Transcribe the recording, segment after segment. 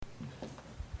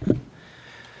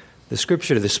The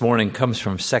scripture this morning comes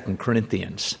from 2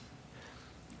 Corinthians,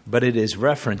 but it is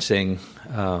referencing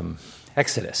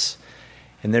Exodus.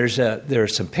 And there are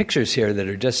some pictures here that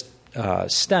are just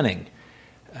stunning.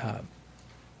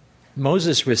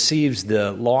 Moses receives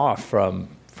the law from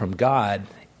God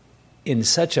in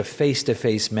such a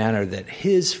face-to-face manner that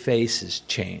his face is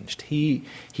changed. He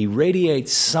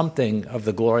radiates something of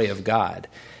the glory of God.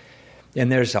 And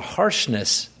there's a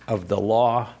harshness of the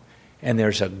law, and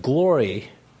there's a glory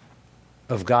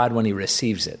of God when he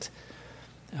receives it.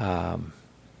 And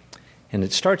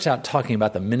it starts out talking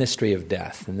about the ministry of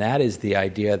death, and that is the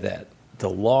idea that the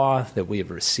law that we have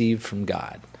received from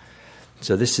God.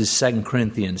 So this is 2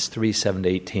 Corinthians 3,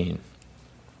 7-18.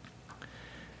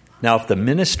 Now, if the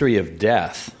ministry of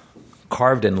death,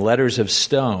 carved in letters of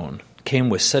stone, came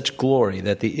with such glory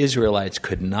that the Israelites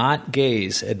could not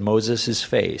gaze at Moses'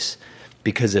 face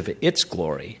because of its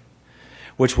glory,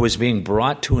 which was being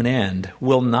brought to an end,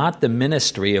 will not the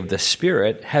ministry of the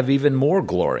Spirit have even more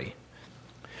glory?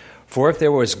 For if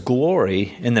there was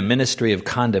glory in the ministry of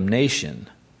condemnation,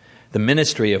 the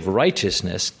ministry of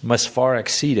righteousness must far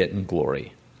exceed it in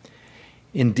glory.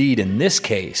 Indeed, in this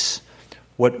case,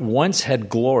 what once had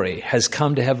glory has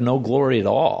come to have no glory at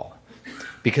all,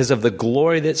 because of the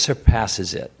glory that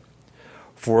surpasses it.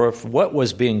 For if what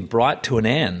was being brought to an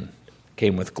end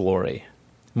came with glory,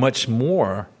 much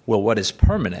more will what is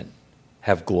permanent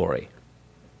have glory.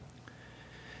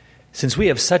 Since we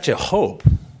have such a hope,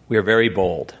 we are very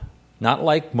bold, not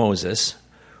like Moses,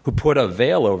 who put a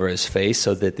veil over his face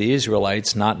so that the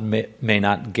Israelites may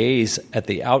not gaze at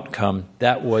the outcome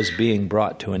that was being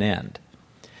brought to an end.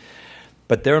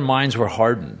 But their minds were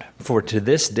hardened, for to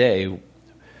this day,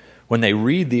 when they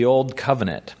read the Old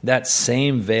Covenant, that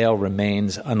same veil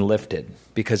remains unlifted,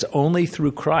 because only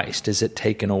through Christ is it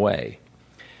taken away.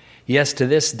 Yes, to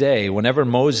this day, whenever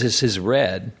Moses is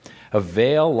read, a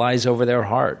veil lies over their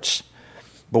hearts.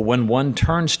 But when one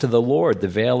turns to the Lord, the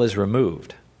veil is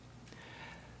removed.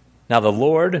 Now the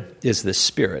Lord is the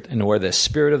Spirit, and where the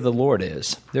Spirit of the Lord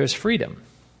is, there is freedom.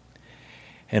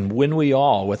 And when we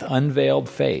all, with unveiled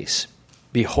face,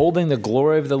 beholding the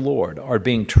glory of the Lord, are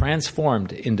being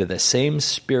transformed into the same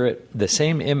Spirit, the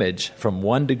same image, from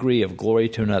one degree of glory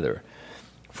to another,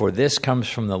 for this comes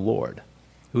from the Lord,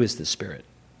 who is the Spirit.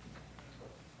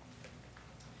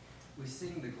 We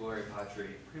sing the Gloria Patri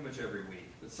pretty much every week,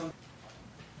 but some.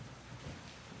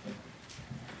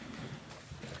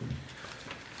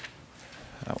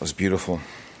 That was beautiful.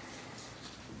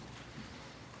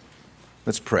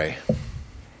 Let's pray.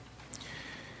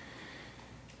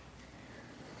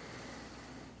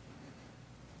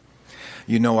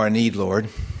 You know our need, Lord.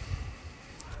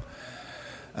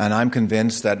 And I'm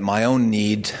convinced that my own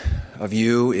need of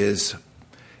you is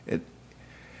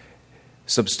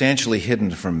substantially hidden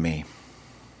from me.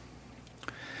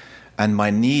 And my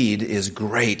need is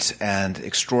great and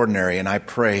extraordinary, and I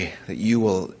pray that you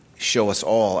will show us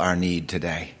all our need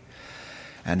today.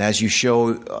 And as you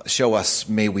show us,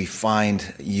 may we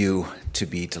find you to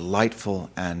be delightful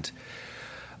and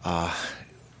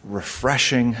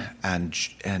refreshing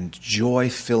and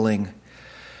joy-filling.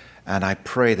 And I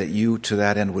pray that you, to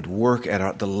that end, would work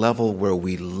at the level where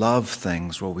we love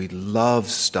things, where we love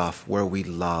stuff, where we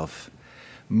love.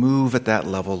 Move at that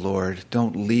level, Lord.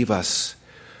 Don't leave us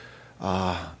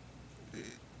to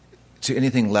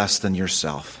anything less than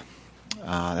yourself.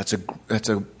 That's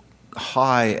a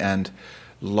high and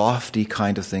lofty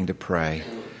kind of thing to pray,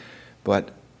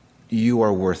 but you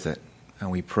are worth it,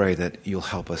 and we pray that you'll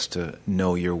help us to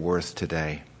know your worth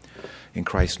today. In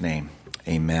Christ's name,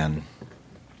 amen.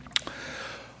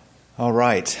 All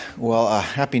right. Well,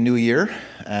 Happy New Year,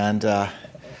 and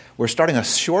we're starting a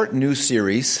short new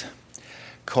series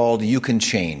called You Can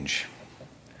Change.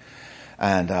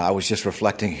 And I was just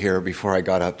reflecting here before I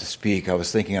got up to speak. I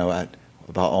was thinking about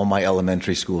all my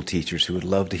elementary school teachers who would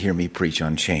love to hear me preach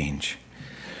on change.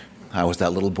 I was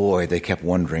that little boy they kept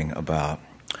wondering about.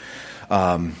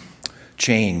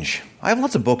 Change. I have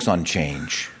lots of books on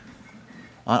change.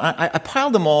 I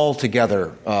piled them all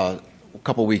together a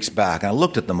couple weeks back, and I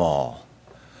looked at them all.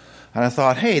 And I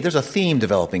thought, hey, there's a theme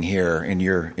developing here in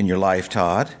your life,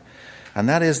 Todd. And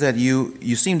that is that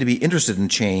you seem to be interested in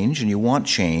change, and you want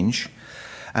change.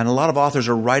 And a lot of authors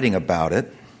are writing about it.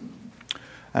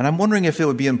 And I'm wondering if it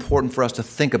would be important for us to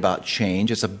think about change.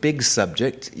 It's a big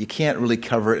subject. You can't really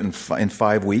cover it in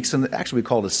 5 weeks. And actually, we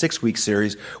call it a 6-week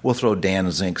series. We'll throw Dan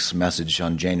Zink's message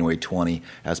on January 20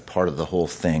 as part of the whole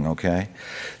thing, okay?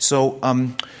 So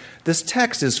This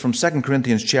text is from 2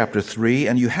 Corinthians chapter 3,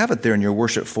 and you have it there in your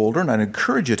worship folder, and I'd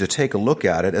encourage you to take a look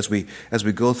at it as we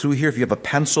go through here. If you have a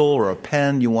pencil or a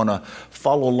pen, you want to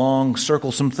follow along,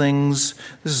 circle some things.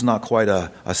 This is not quite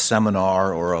a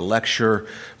seminar or a lecture,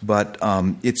 but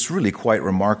it's really quite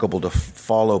remarkable to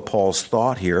follow Paul's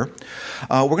thought here.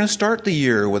 We're going to start the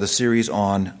year with a series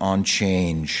on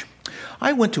change.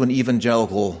 I went to an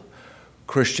evangelical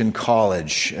Christian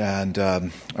college, and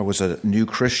I was a new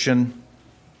Christian.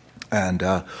 And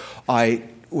I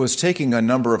was taking a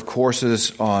number of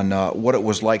courses on what it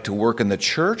was like to work in the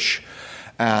church.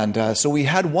 And so we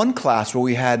had one class where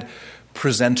we had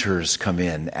presenters come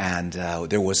in. And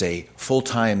there was a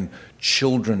full-time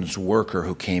children's worker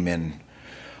who came in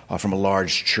from a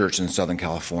large church in Southern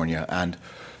California. And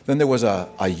then there was a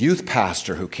youth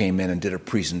pastor who came in and did a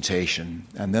presentation.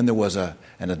 And then there was an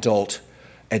adult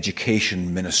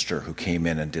education minister who came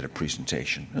in and did a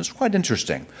presentation. It was quite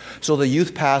interesting. So the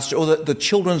youth pastor, the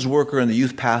children's worker and the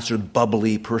youth pastor,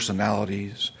 bubbly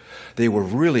personalities. They were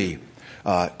really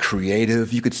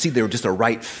creative. You could see they were just a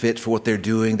right fit for what they're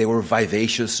doing. They were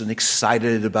vivacious and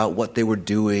excited about what they were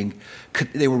doing.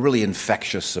 They were really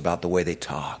infectious about the way they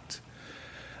talked.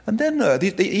 And then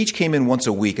they each came in once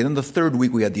a week. And then the third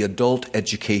week we had the adult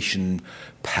education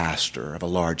pastor of a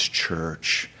large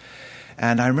church.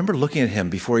 And I remember looking at him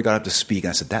before he got up to speak, and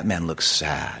I said, that man looks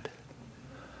sad.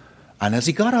 And as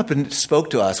he got up and spoke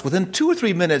to us, within 2 or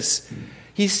 3 minutes,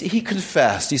 he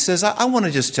confessed. He says, I want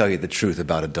to just tell you the truth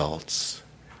about adults.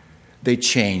 They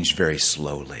change very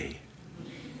slowly.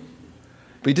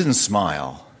 But he didn't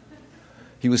smile.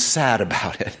 He was sad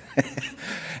about it.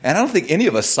 And I don't think any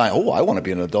of us signed, I want to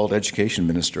be an adult education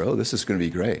minister. Oh, this is going to be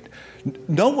great.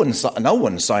 No one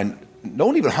signed. No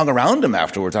one even hung around him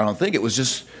afterwards, I don't think. It was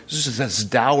just this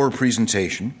dour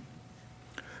presentation.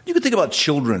 You could think about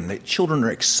children. Children are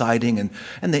exciting,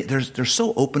 and they're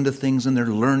so open to things, and they're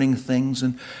learning things.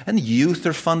 And youth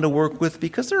are fun to work with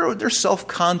because they're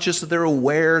self-conscious, that they're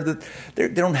aware that they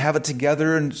don't have it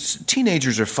together. And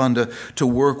teenagers are fun to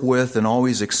work with and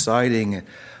always exciting.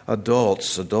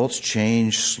 Adults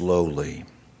change slowly.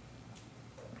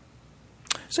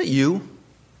 Is that you?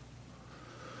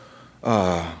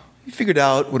 You figured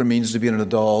out what it means to be an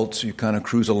adult. You kind of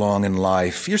cruise along in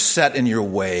life. You're set in your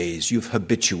ways. You've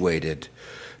habituated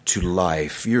to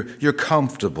life. You're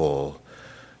comfortable.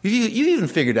 You even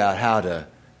figured out how to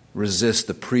resist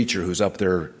the preacher who's up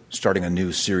there starting a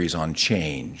new series on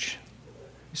change.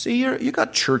 You see, you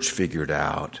got church figured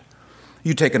out.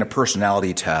 You've taken a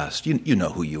personality test. You know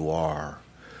who you are.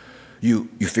 You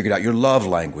figured out your love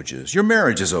languages. Your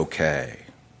marriage is okay.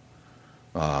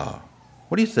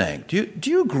 What do you think? Do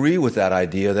you agree with that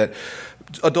idea that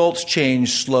adults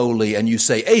change slowly and you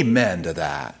say amen to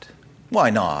that?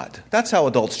 Why not? That's how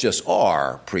adults just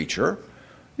are, preacher.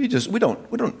 We're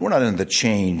not in the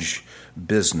change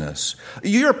business.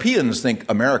 Europeans think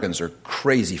Americans are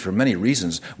crazy for many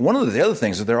reasons. One of the other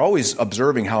things is they're always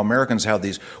observing how Americans have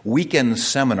these weekend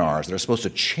seminars that are supposed to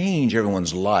change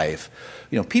everyone's life.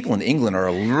 You know, people in England are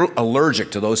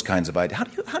allergic to those kinds of ideas.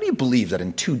 How do you believe that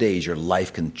in 2 days your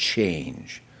life can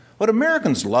change? But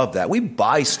Americans love that. We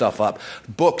buy stuff up,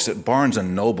 books at Barnes &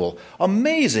 Noble,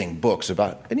 amazing books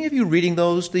about, any of you reading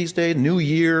those these days? New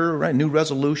Year, right? New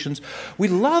resolutions. We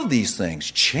love these things.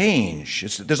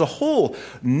 Change. There's a whole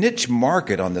niche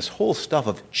market on this whole stuff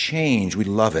of change. We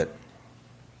love it.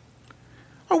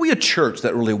 Are we a church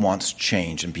that really wants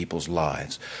change in people's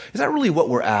lives? Is that really what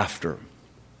we're after?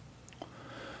 I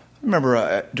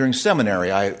remember during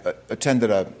seminary, I attended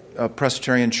a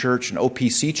Presbyterian church, an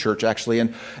OPC church actually,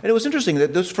 and it was interesting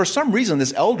that for some reason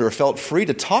this elder felt free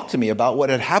to talk to me about what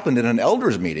had happened in an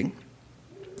elders meeting,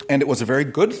 and it was a very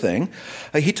good thing.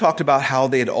 He talked about how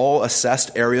they had all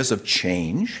assessed areas of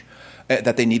change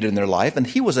that they needed in their life, and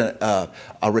he was a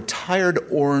retired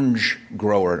orange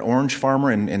grower, an orange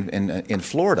farmer in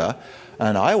Florida.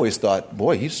 And I always thought,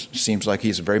 boy, he seems like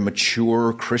he's a very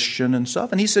mature Christian and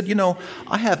stuff. And he said,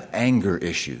 I have anger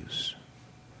issues.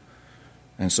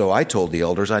 And so I told the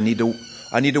elders I need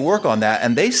to work on that.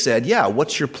 And they said, yeah,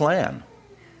 what's your plan?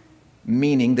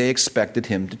 Meaning they expected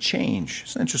him to change.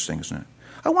 It's interesting, isn't it?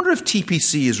 I wonder if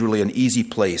TPC is really an easy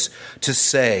place to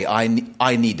say, I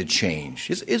need to change.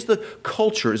 Is the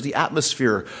culture, is the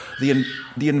atmosphere,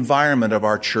 the environment of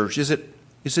our church, is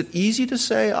it easy to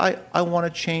say, I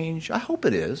want to change? I hope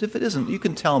it is. If it isn't, you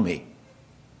can tell me.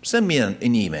 Send me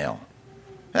an email.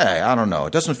 Hey, I don't know.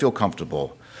 It doesn't feel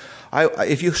comfortable.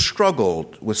 If you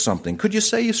struggled with something, could you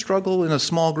say you struggle in a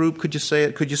small group? Could you say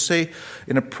it? Could you say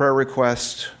in a prayer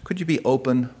request? Could you be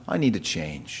open? I need to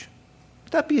change.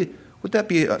 Would that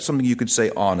be something you could say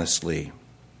honestly?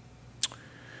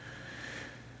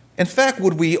 In fact,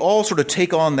 would we all sort of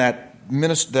take on that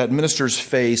minister's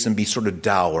face and be sort of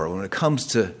dour when it comes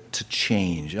to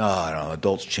change? Oh, I don't know,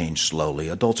 adults change slowly.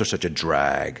 Adults are such a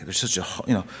drag. They're such a,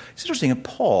 it's interesting, in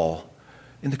Paul,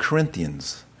 in the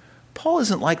Corinthians, Paul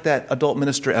isn't like that adult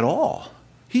minister at all.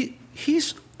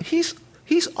 He's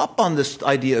up on this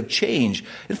idea of change.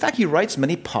 In fact, he writes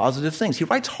many positive things. He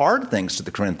writes hard things to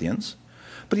the Corinthians,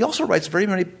 but he also writes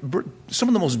some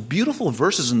of the most beautiful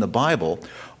verses in the Bible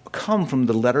come from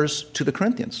the letters to the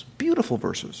Corinthians. Beautiful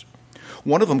verses.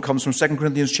 One of them comes from 2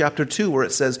 Corinthians chapter 2, where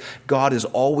it says, God is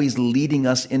always leading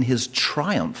us in his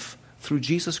triumph through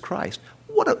Jesus Christ.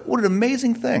 What an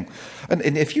amazing thing.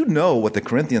 And if you know what the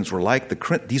Corinthians were like,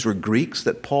 these were Greeks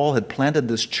that Paul had planted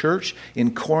this church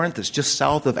in Corinth that's just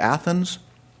south of Athens.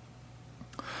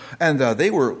 And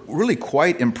they were really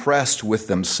quite impressed with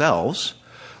themselves.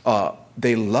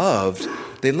 They loved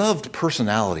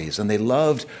personalities, and they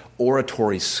loved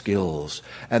oratory skills.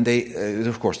 And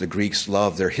of course, the Greeks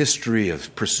loved their history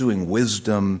of pursuing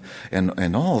wisdom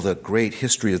and all the great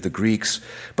history of the Greeks.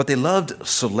 But they loved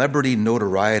celebrity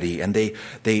notoriety, and they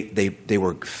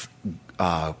were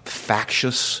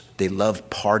factious. They loved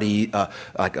party,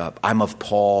 I'm of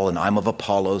Paul, and I'm of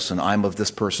Apollos, and I'm of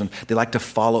this person. They liked to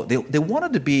follow. They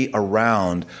wanted to be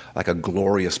around like a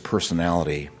glorious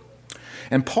personality.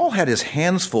 And Paul had his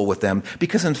hands full with them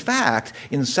because, in fact,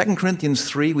 in 2 Corinthians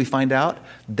 3, we find out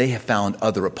they have found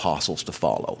other apostles to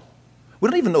follow. We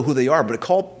don't even know who they are, but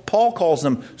Paul calls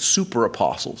them super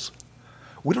apostles.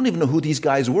 We don't even know who these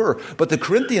guys were. But the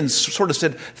Corinthians sort of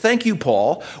said, thank you,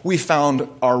 Paul. We found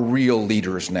our real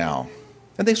leaders now.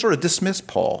 And they sort of dismissed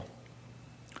Paul.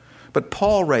 But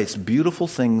Paul writes beautiful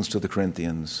things to the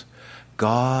Corinthians.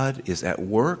 God is at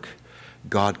work.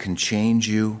 God can change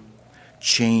you.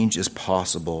 Change is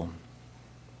possible.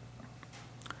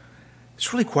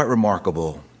 It's really quite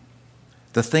remarkable,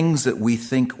 the things that we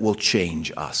think will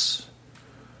change us.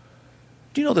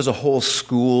 Do you know there's a whole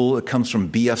school that comes from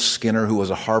B.F. Skinner, who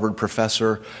was a Harvard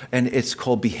professor, and it's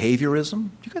called behaviorism?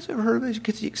 You guys ever heard of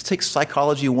it? You take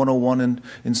Psychology 101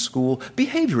 in school.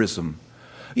 Behaviorism.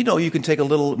 You can take a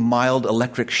little mild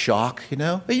electric shock,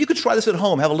 You could try this at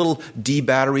home. Have a little D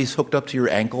batteries hooked up to your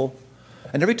ankle.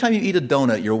 And every time you eat a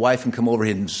donut, your wife can come over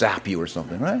here and zap you or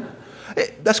something, right?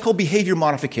 That's called behavior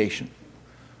modification.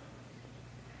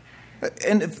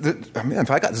 And if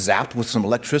I got zapped with some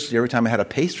electricity every time I had a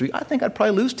pastry, I think I'd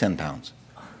probably lose 10 pounds.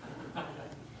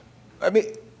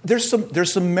 There's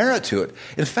some merit to it.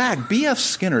 In fact, B.F.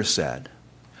 Skinner said,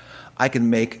 I can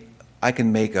make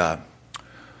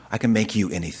you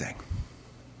anything.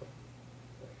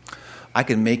 I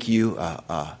can make you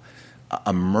a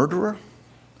murderer.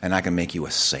 And I can make you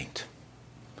a saint.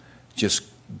 Just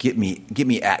get me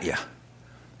at you,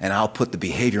 and I'll put the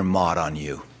behavior mod on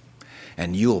you,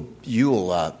 and you'll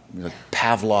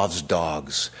Pavlov's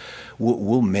dogs.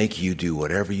 We'll make you do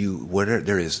whatever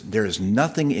there is. There is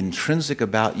nothing intrinsic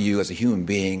about you as a human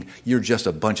being. You're just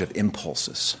a bunch of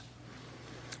impulses.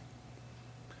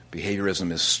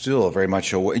 Behaviorism is still very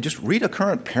much a way. Just read a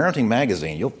current parenting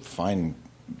magazine. You'll find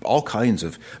all kinds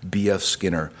of B.F.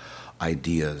 Skinner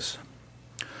ideas.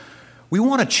 We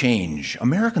want to change.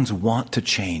 Americans want to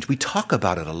change. We talk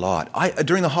about it a lot.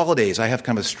 During the holidays, I have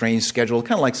kind of a strange schedule,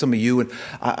 kind of like some of you. And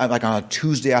like on a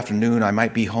Tuesday afternoon, I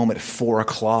might be home at 4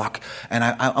 o'clock, and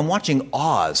I'm watching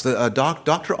Oz,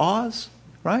 Dr. Oz,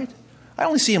 right? I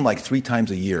only see him like 3 times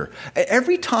a year.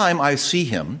 Every time I see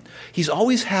him, he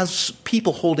always has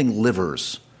people holding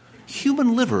livers,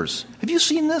 human livers. Have you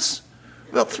seen this?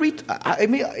 Well,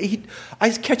 I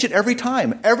catch it every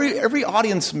time. Every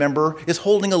audience member is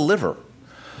holding a liver.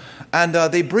 And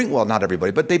they bring, well, not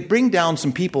everybody, but they bring down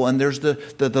some people, and there's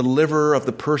the liver of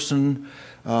the person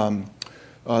from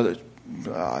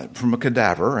a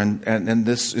cadaver, and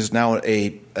this is now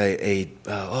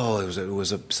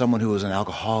someone who was an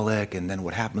alcoholic, and then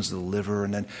what happens to the liver,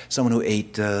 and then someone who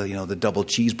ate the double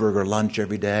cheeseburger lunch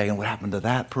every day, and what happened to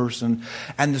that person,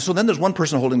 and so then there's one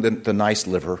person holding the nice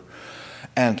liver.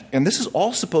 And this is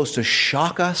all supposed to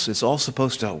shock us. It's all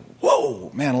supposed to,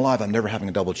 whoa, man alive, I'm never having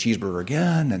a double cheeseburger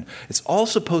again. And it's all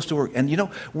supposed to work. And,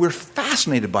 we're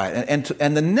fascinated by it.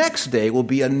 And the next day will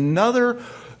be another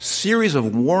series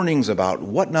of warnings about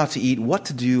what not to eat, what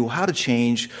to do, how to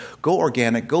change, go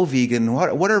organic, go vegan,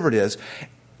 whatever it is.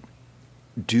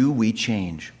 Do we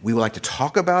change? We would like to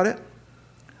talk about it,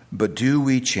 but do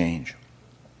we change?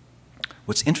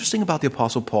 What's interesting about the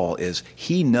Apostle Paul is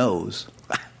he knows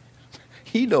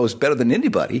better than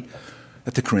anybody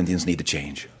that the Corinthians need to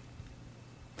change.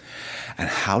 And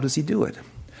how does he do it?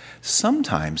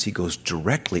 Sometimes he goes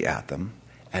directly at them,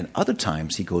 and other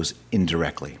times he goes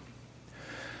indirectly.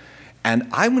 And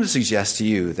I'm going to suggest to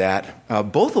you that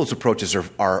both those approaches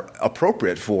are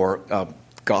appropriate for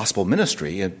gospel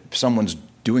ministry. If someone's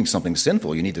doing something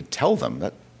sinful, you need to tell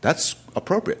them that's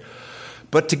appropriate.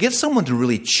 But to get someone to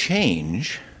really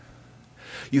change,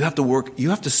 you have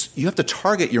to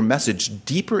target your message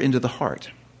deeper into the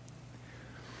heart.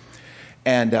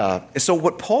 And so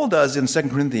what Paul does in 2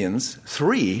 Corinthians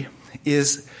 3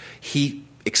 is he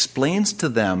explains to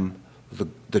them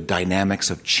the dynamics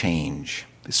of change.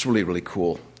 It's really, really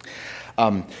cool.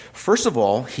 First of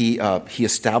all, he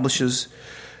establishes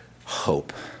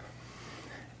hope.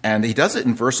 And he does it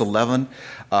in verse 11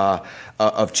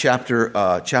 of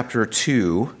chapter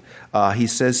 2. He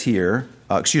says here,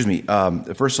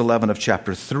 verse 11 of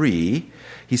chapter 3,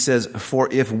 he says, "For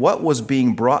if what was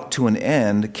being brought to an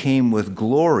end came with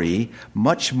glory,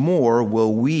 much more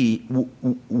will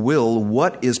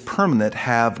what is permanent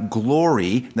have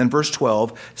glory." Then verse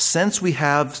 12, "Since we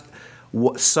have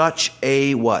such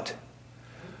a what?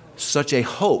 Such a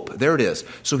hope." There it is.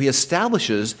 So he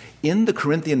establishes in the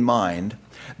Corinthian mind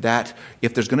that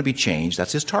if there's going to be change,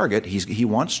 that's his target. He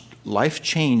wants life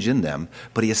change in them,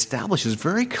 but he establishes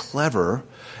very clever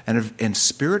and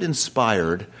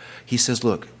spirit-inspired. He says,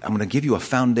 look, I'm going to give you a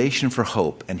foundation for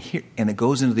hope. And it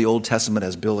goes into the Old Testament,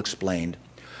 as Bill explained,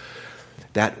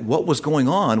 that what was going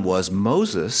on was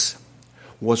Moses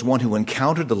was one who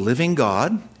encountered the living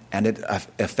God, and it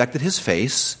affected his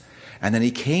face. And then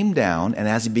he came down, and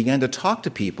as he began to talk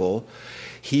to people,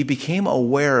 he became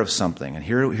aware of something. And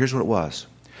here's what it was.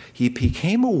 He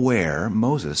became aware,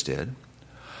 Moses did,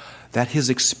 that his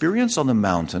experience on the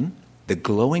mountain, the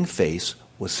glowing face,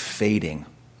 was fading.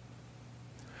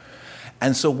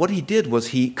 And so what he did was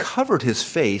he covered his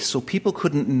face so people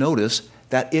couldn't notice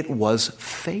that it was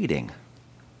fading.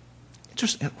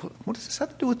 Just, what does this have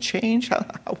to do with change?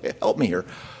 Help me here.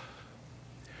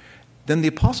 Then the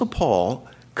Apostle Paul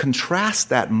contrasts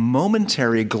that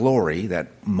momentary glory that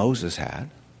Moses had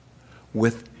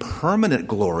with permanent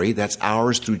glory that's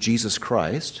ours through Jesus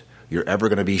Christ. You're ever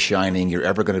going to be shining. You're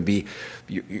ever going to be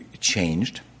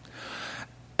changed.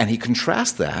 And he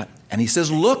contrasts that, and he says,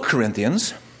 look,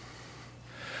 Corinthians,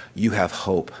 you have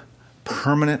hope.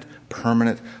 Permanent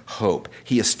hope.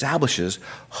 He establishes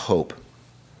hope.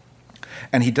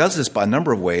 And he does this by a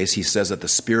number of ways. He says that the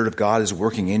Spirit of God is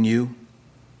working in you.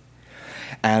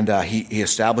 And he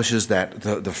establishes that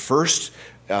the first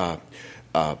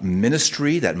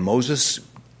ministry that Moses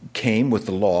came with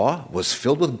the law was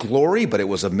filled with glory, but it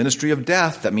was a ministry of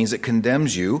death. That means it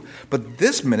condemns you. But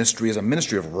this ministry is a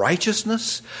ministry of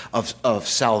righteousness, of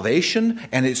salvation,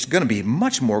 and it's going to be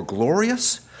much more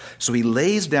glorious. So he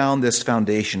lays down this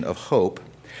foundation of hope,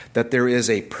 that there is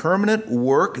a permanent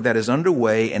work that is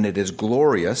underway, and it is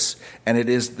glorious, and it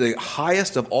is the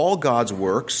highest of all God's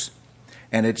works,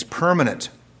 and it's permanent.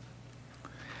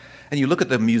 And you look at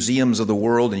the museums of the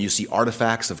world and you see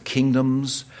artifacts of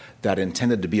kingdoms that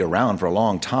intended to be around for a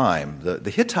long time.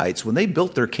 The Hittites, when they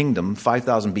built their kingdom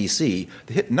 5000 BC,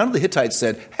 none of the Hittites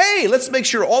said, hey, let's make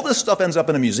sure all this stuff ends up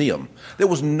in a museum. There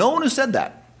was no one who said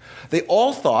that. They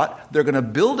all thought they're going to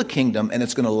build a kingdom and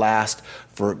it's going to last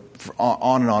for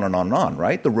on and on and on and on,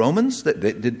 right? The Romans, they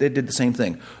did the same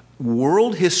thing.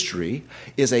 World history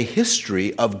is a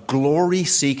history of glory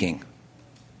seeking.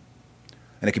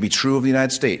 And it can be true of the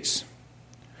United States.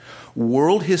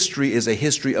 World history is a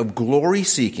history of glory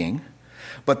seeking,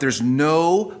 but there's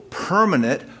no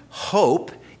permanent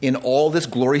hope in all this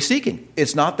glory seeking.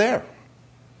 It's not there.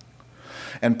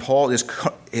 And Paul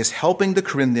is helping the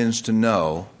Corinthians to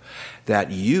know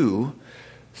that you,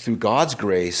 through God's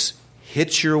grace,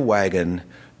 hitch your wagon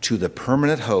to the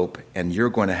permanent hope, and you're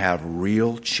going to have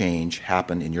real change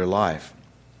happen in your life.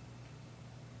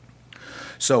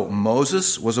 So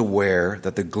Moses was aware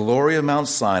that the glory of Mount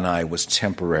Sinai was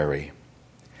temporary.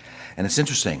 And it's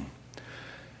interesting.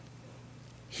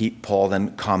 Paul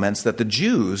then comments that the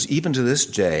Jews, even to this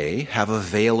day, have a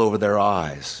veil over their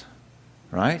eyes.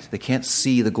 Right? They can't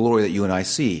see the glory that you and I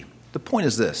see. The point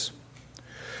is this,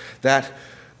 that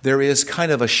there is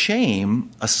kind of a shame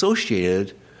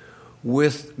associated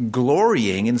with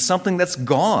glorying in something that's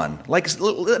gone. Like,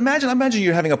 imagine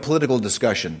you're having a political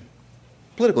discussion.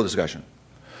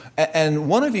 And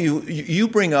one of you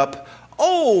bring up,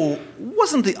 oh,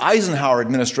 wasn't the Eisenhower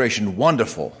administration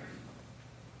wonderful?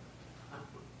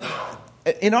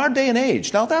 In our day and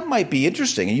age, now that might be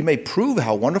interesting, and you may prove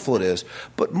how wonderful it is,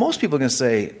 but most people are going to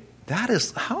say,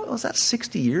 how was that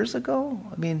 60 years ago?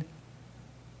 I mean,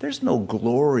 there's no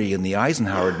glory in the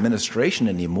Eisenhower administration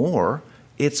anymore.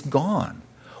 It's gone.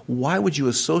 Why would you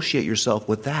associate yourself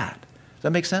with that? Does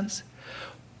that make sense?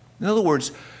 In other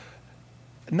words,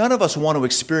 None of us want to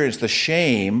experience the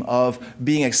shame of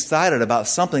being excited about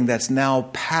something that's now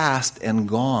past and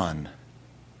gone,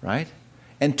 right?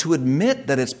 And to admit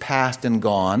that it's past and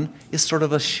gone is sort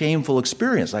of a shameful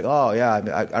experience. Like, oh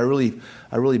yeah, I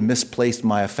really misplaced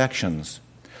my affections.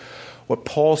 What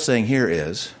Paul's saying here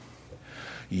is,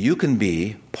 you can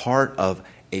be part of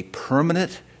a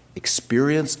permanent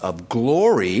experience of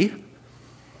glory,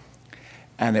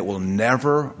 and it will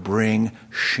never bring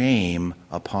shame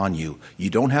upon you.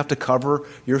 You don't have to cover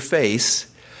your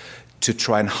face to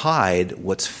try and hide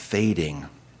what's fading.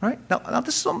 Right? Now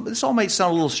this all might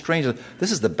sound a little strange.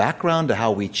 This is the background to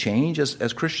how we change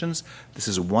as Christians. This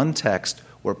is one text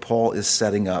where Paul is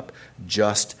setting up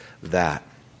just that.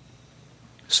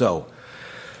 So,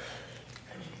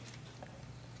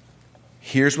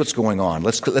 here's what's going on.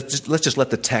 Let's just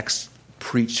let the text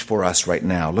preach for us right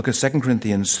now. Look at 2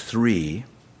 Corinthians 3,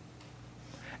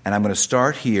 and I'm going to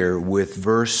start here with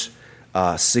verse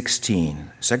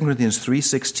 16. 2 Corinthians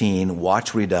 3:16,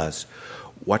 watch what he does.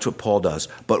 Watch what Paul does.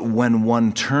 But when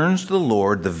one turns to the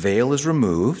Lord, the veil is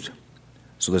removed.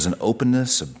 So there's an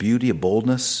openness, a beauty, a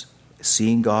boldness,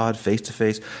 seeing God face to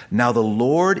face. Now the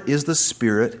Lord is the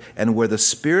Spirit, and where the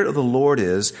Spirit of the Lord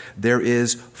is, there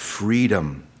is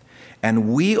freedom.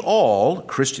 And we all,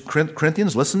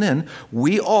 Corinthians, listen in,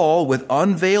 we all with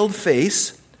unveiled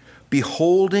face,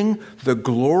 beholding the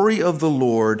glory of the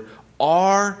Lord,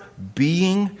 are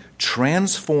being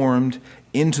transformed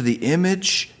into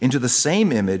the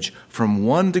same image from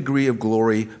one degree of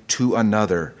glory to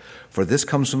another. For this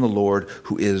comes from the Lord,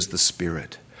 who is the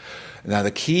Spirit. Now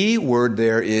the key word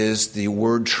there is the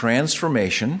word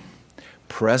transformation,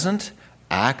 present,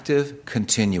 active,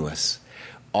 continuous.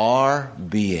 Are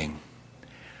being.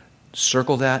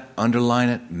 Circle that, underline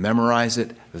it, memorize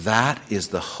it. That is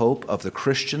the hope of the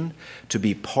Christian, to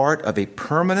be part of a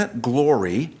permanent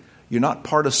glory. You're not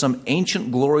part of some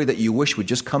ancient glory that you wish would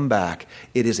just come back.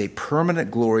 It is a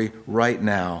permanent glory right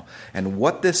now. And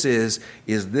what this is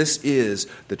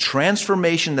the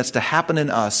transformation that's to happen in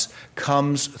us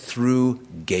comes through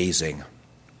gazing.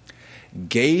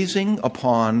 Gazing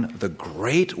upon the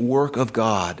great work of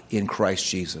God in Christ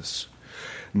Jesus.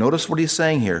 Notice what he's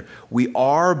saying here. We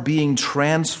are being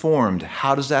transformed.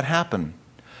 How does that happen?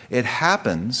 It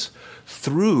happens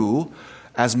through,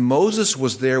 as Moses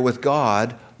was there with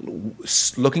God,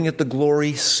 looking at the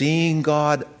glory, seeing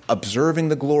God, observing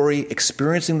the glory,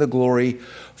 experiencing the glory.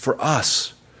 For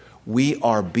us, we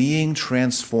are being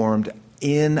transformed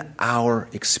in our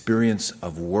experience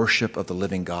of worship of the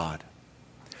living God.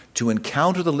 To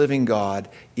encounter the living God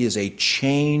is a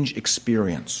change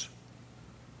experience.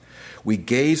 We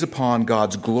gaze upon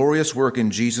God's glorious work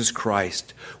in Jesus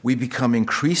Christ. We become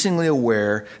increasingly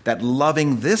aware that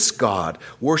loving this God,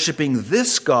 worshiping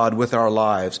this God with our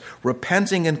lives,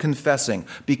 repenting and confessing,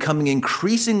 becoming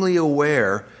increasingly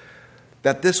aware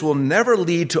that this will never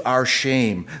lead to our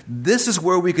shame. This is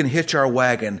where we can hitch our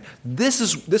wagon. This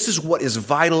is what is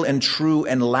vital and true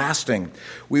and lasting.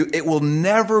 It will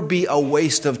never be a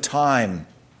waste of time.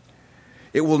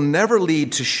 It will never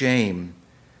lead to shame.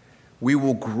 We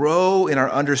will grow in our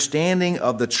understanding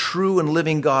of the true and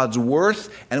living God's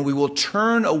worth, and we will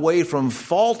turn away from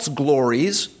false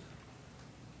glories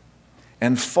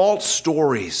and false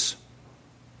stories.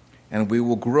 And we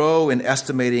will grow in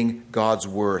estimating God's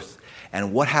worth.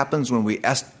 And what happens when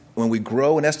we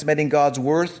grow in estimating God's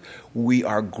worth? We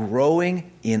are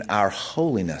growing in our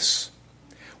holiness.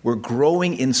 We're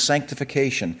growing in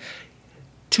sanctification.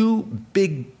 Two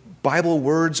big Bible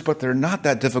words, but they're not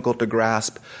that difficult to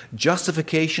grasp.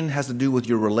 Justification has to do with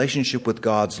your relationship with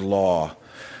God's law.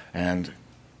 And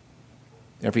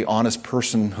every honest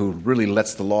person who really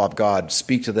lets the law of God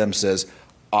speak to them says,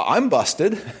 I'm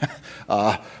busted.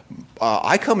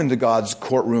 I come into God's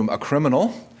courtroom a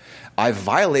criminal. I've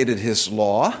violated his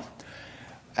law.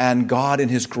 And God in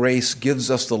his grace gives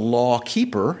us the law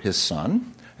keeper, his Son.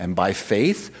 And by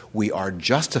faith, we are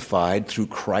justified through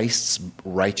Christ's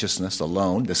righteousness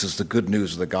alone. This is the good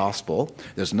news of the gospel.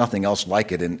 There's nothing else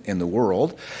like it in the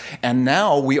world. And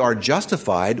now we are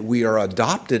justified. We are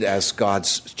adopted as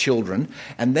God's children.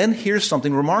 And then here's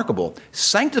something remarkable.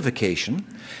 Sanctification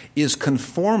is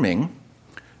conforming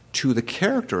to the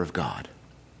character of God.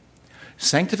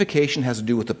 Sanctification has to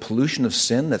do with the pollution of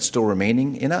sin that's still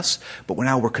remaining in us, but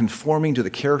now we're conforming to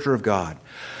the character of God.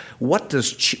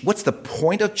 What's the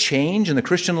point of change in the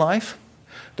Christian life?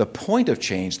 The point of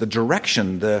change, the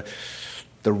direction, the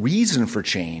reason for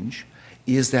change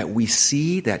is that we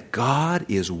see that God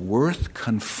is worth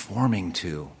conforming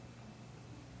to.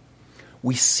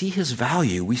 We see his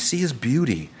value. We see his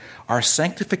beauty. Our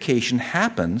sanctification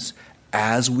happens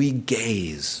as we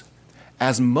gaze.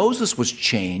 As Moses was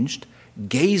changed,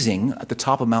 gazing at the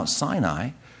top of Mount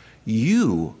Sinai.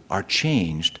 You are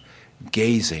changed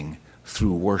gazing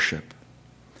through worship.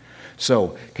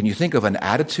 So, can you think of an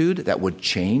attitude that would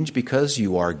change because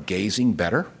you are gazing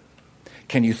better?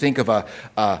 Can you think of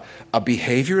a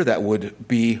behavior that would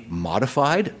be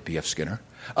modified, B.F. Skinner,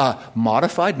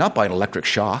 modified not by an electric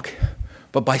shock,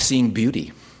 but by seeing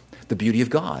beauty, the beauty of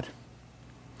God?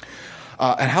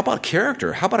 And how about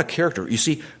character? How about a character? You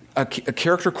see, a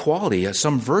character quality,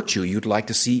 some virtue you'd like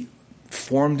to see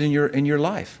formed in your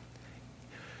life.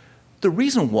 The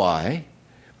reason why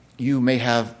you may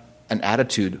have an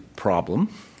attitude problem,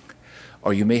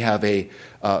 or you may have a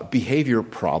behavior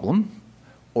problem,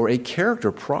 or a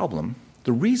character problem,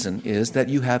 the reason is that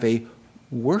you have a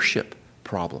worship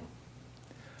problem.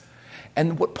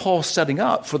 And what Paul's setting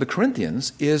up for the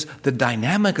Corinthians is the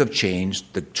dynamic of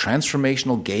change, the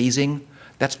transformational gazing,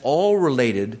 that's all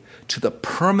related to the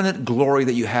permanent glory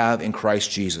that you have in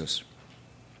Christ Jesus.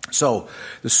 So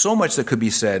there's so much that could be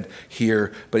said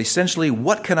here, but essentially,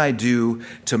 what can I do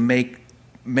to make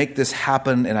this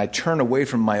happen? And I turn away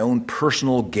from my own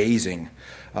personal gazing,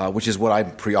 which is what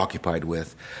I'm preoccupied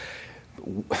with.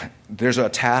 There's a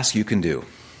task you can do,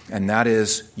 and that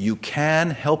is you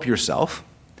can help yourself.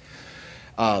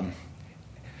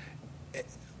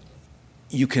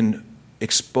 You can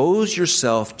expose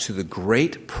yourself to the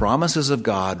great promises of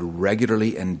God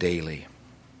regularly and daily.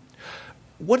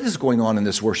 What is going on in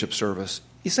this worship service?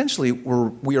 Essentially,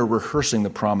 we are rehearsing the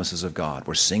promises of God.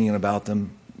 We're singing about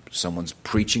them. Someone's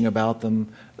preaching about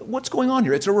them. What's going on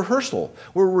here? It's a rehearsal.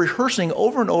 We're rehearsing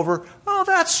over and over. Oh,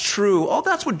 that's true. Oh,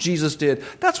 that's what Jesus did.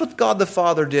 That's what God the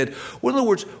Father did. Well, in other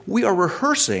words, we are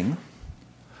rehearsing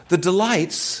the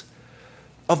delights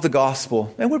of the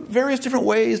gospel, and with various different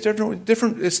ways,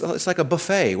 different. It's like a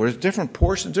buffet where there's different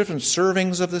portions, different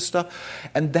servings of this stuff,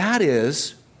 and that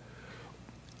is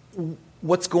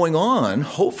what's going on.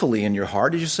 Hopefully, in your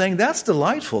heart, is you're saying that's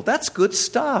delightful, that's good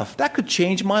stuff, that could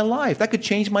change my life, that could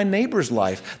change my neighbor's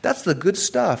life. That's the good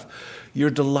stuff. You're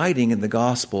delighting in the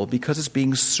gospel because it's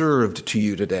being served to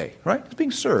you today, right? It's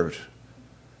being served,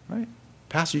 right?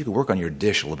 Pastor, you can work on your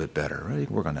dish a little bit better, right? You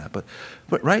can work on that, but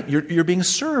right, you're being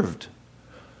served.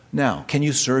 Now, can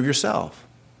you serve yourself?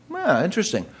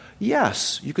 Interesting.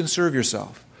 Yes, you can serve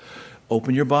yourself.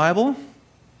 Open your Bible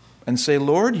and say,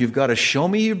 Lord, you've got to show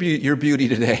me your beauty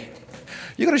today.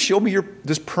 You've got to show me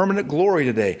this permanent glory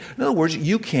today. In other words,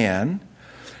 you can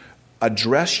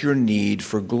address your need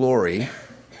for glory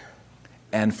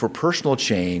and for personal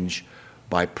change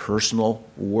by personal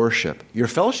worship. Your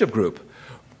fellowship group,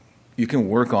 you can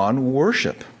work on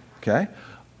worship, okay?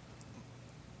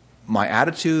 My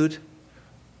attitude,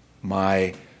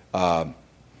 my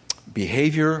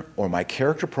behavior, or my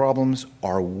character problems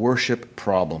are worship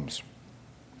problems.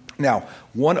 Now,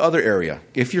 one other area,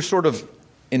 if you're sort of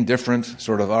indifferent,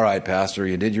 sort of, all right, Pastor,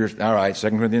 you did all right, 2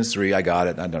 Corinthians 3, I got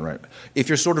it, I'm done right. If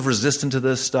you're sort of resistant to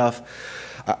this stuff,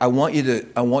 I want you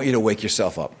to wake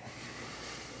yourself up.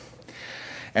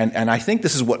 And I think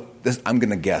I'm going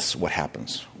to guess what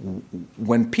happens.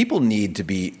 When people need to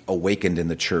be awakened in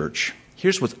the church,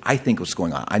 here's what I think what's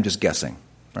going on. I'm just guessing,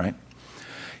 right?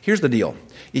 Here's the deal.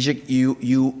 Is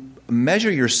you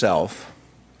measure yourself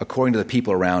according to the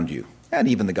people around you, and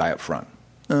even the guy up front.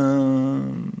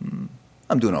 I'm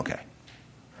doing okay.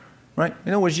 Right?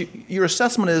 In other words, your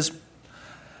assessment is,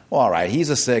 well, all right, he's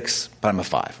a 6, but I'm a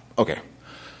 5. Okay.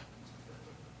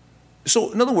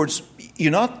 So, in other words,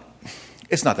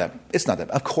 it's not that.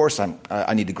 Of course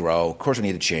I need to grow. Of course I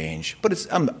need to change. But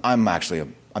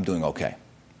I'm doing okay.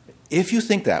 If you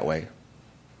think that way,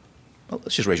 well,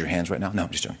 let's just raise your hands right now. No, I'm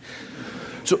just joking.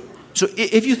 So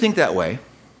if you think that way,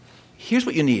 here's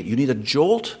what you need. You need a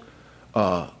jolt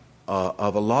of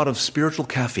a lot of spiritual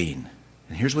caffeine.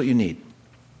 And here's what you need.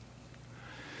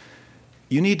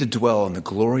 You need to dwell on the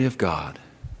glory of God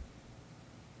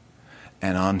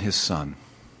and on His Son.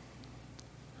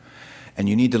 And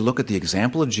you need to look at the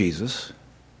example of Jesus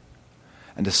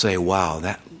and to say,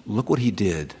 wow, look what He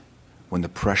did when the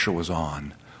pressure was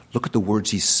on. Look at the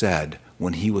words He said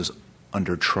when He was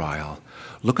under trial.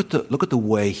 Look at the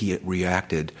way He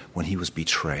reacted when He was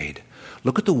betrayed.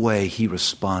 Look at the way He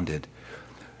responded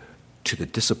to the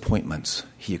disappointments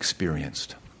He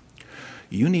experienced.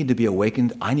 You need to be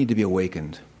awakened. I need to be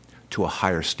awakened to a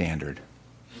higher standard.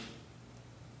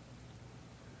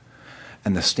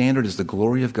 And the standard is the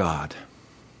glory of God.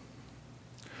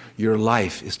 Your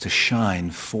life is to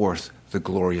shine forth the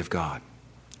glory of God.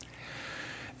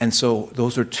 And so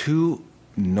those are two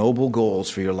noble goals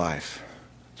for your life.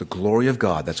 The glory of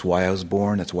God, that's why I was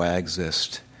born, that's why I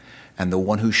exist. And the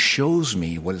one who shows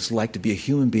me what it's like to be a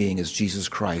human being is Jesus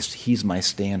Christ. He's my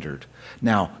standard.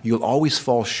 Now, you'll always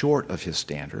fall short of his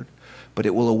standard, but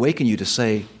it will awaken you to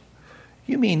say,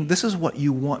 you mean this is what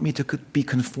you want me to be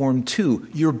conformed to?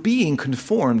 You're being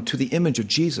conformed to the image of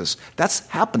Jesus. That's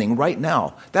happening right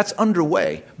now. That's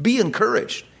underway. Be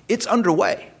encouraged. It's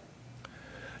underway.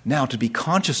 Now, to be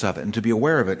conscious of it and to be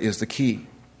aware of it is the key.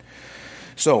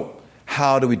 So,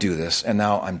 how do we do this? And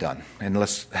now I'm done. And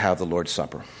let's have the Lord's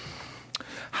Supper.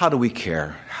 How do we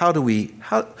care?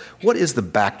 What is the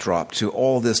backdrop to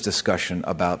all this discussion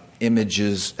about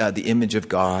images, the image of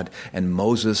God, and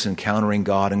Moses encountering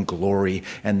God in glory,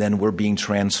 and then we're being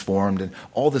transformed, and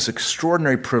all this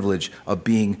extraordinary privilege of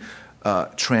being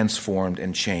transformed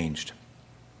and changed?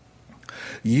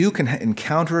 You can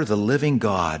encounter the living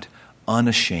God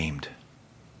unashamed.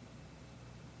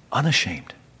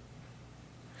 Unashamed.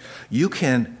 You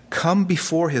can come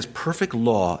before his perfect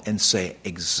law and say,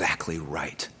 exactly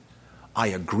right. I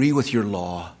agree with your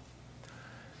law,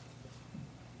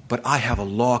 but I have a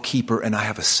law keeper and I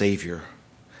have a Savior.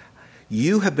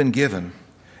 You have been given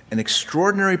an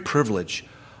extraordinary privilege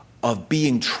of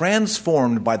being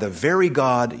transformed by the very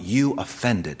God you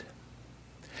offended.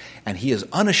 And he is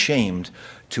unashamed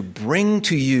to bring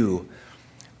to you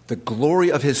the glory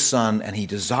of his Son, and he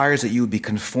desires that you would be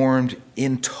conformed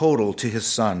in total to his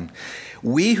Son.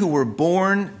 We who were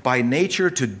born by nature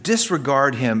to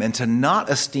disregard him and to not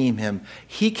esteem him,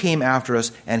 he came after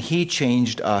us and he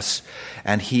changed us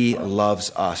and he loves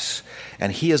us.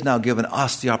 And he has now given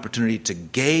us the opportunity to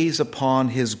gaze upon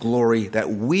his glory, that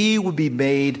we would be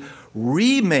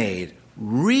remade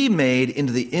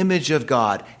into the image of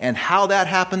God. And how that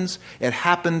happens? It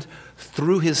happened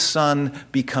through his Son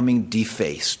becoming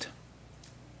defaced.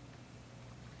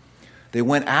 They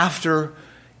went after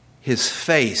his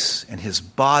face and his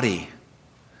body,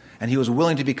 and he was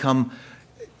willing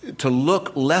to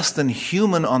look less than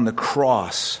human on the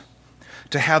cross,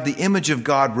 to have the image of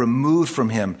God removed from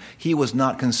him. He was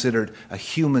not considered a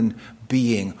human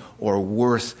being or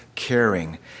worth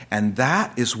caring. And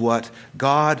that is what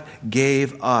God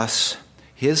gave us,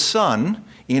 his Son,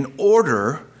 in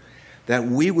order that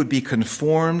we would be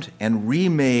conformed and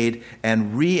remade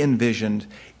and re-envisioned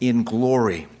in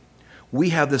glory.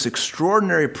 We have this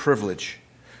extraordinary privilege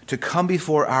to come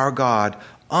before our God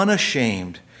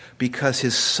unashamed because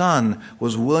his Son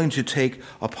was willing to take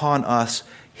upon us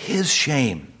his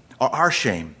shame, or our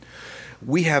shame.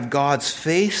 We have God's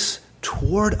face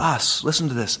toward us. Listen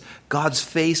to this. God's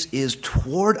face is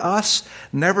toward us,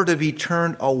 never to be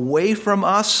turned away from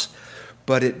us,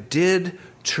 but it did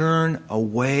turn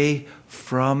away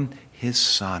from his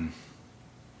Son,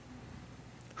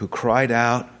 who cried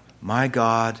out, my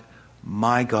God,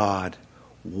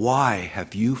 why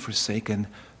have you forsaken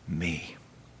me?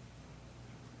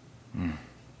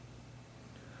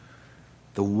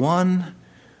 The one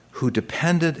who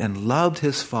depended and loved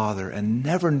his Father and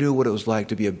never knew what it was like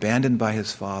to be abandoned by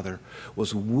his Father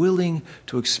was willing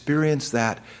to experience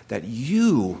that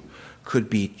you could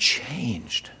be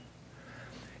changed.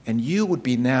 And you would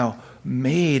be now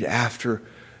remade in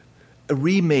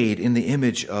the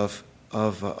image of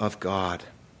God.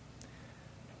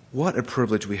 What a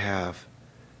privilege we have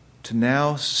to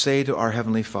now say to our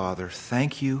Heavenly Father,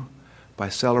 thank you by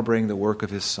celebrating the work of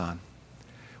his Son.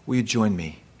 Will you join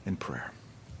me in prayer?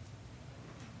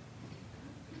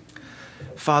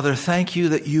 Father, thank you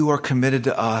that you are committed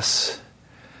to us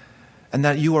and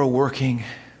that you are working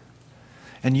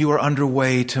and you are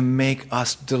underway to make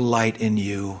us delight in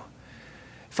you.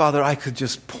 Father, I could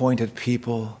just point at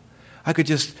people. I could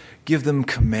just give them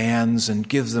commands and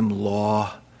give them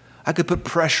law. I could put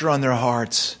pressure on their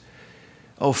hearts.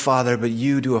 Oh, Father, but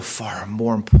you do a far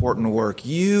more important work.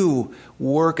 You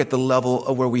work at the level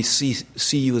of where we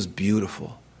see you as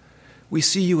beautiful. We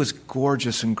see you as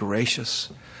gorgeous and gracious.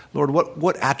 Lord,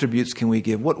 what attributes can we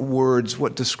give? What words,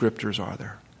 what descriptors are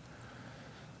there?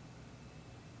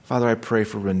 Father, I pray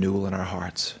for renewal in our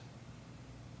hearts.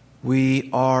 We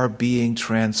are being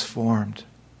transformed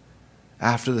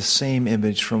after the same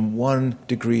image from one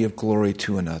degree of glory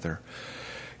to another.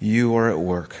 You are at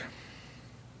work.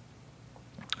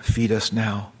 Feed us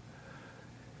now.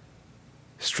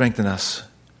 Strengthen us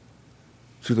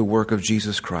through the work of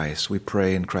Jesus Christ. We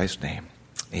pray in Christ's name.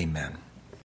 Amen.